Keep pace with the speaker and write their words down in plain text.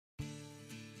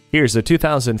Here's a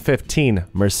 2015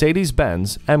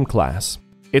 Mercedes-Benz M-Class.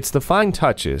 It's the fine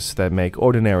touches that make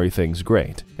ordinary things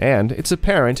great, and it's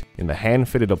apparent in the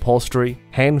hand-fitted upholstery,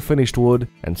 hand-finished wood,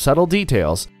 and subtle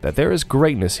details that there is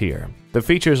greatness here. The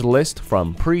features list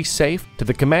from pre-safe to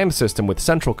the command system with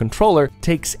central controller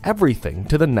takes everything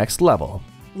to the next level.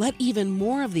 Let even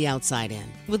more of the outside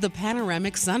in with the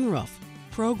panoramic sunroof,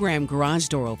 program garage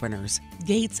door openers,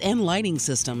 gates and lighting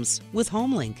systems with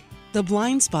HomeLink. The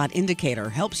blind spot indicator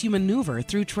helps you maneuver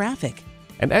through traffic.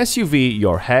 An SUV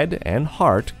your head and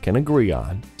heart can agree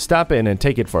on. Stop in and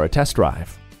take it for a test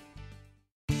drive.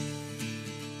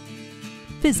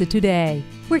 Visit today.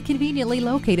 We're conveniently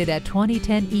located at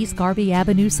 2010 East Garvey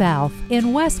Avenue South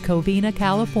in West Covina,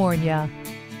 California.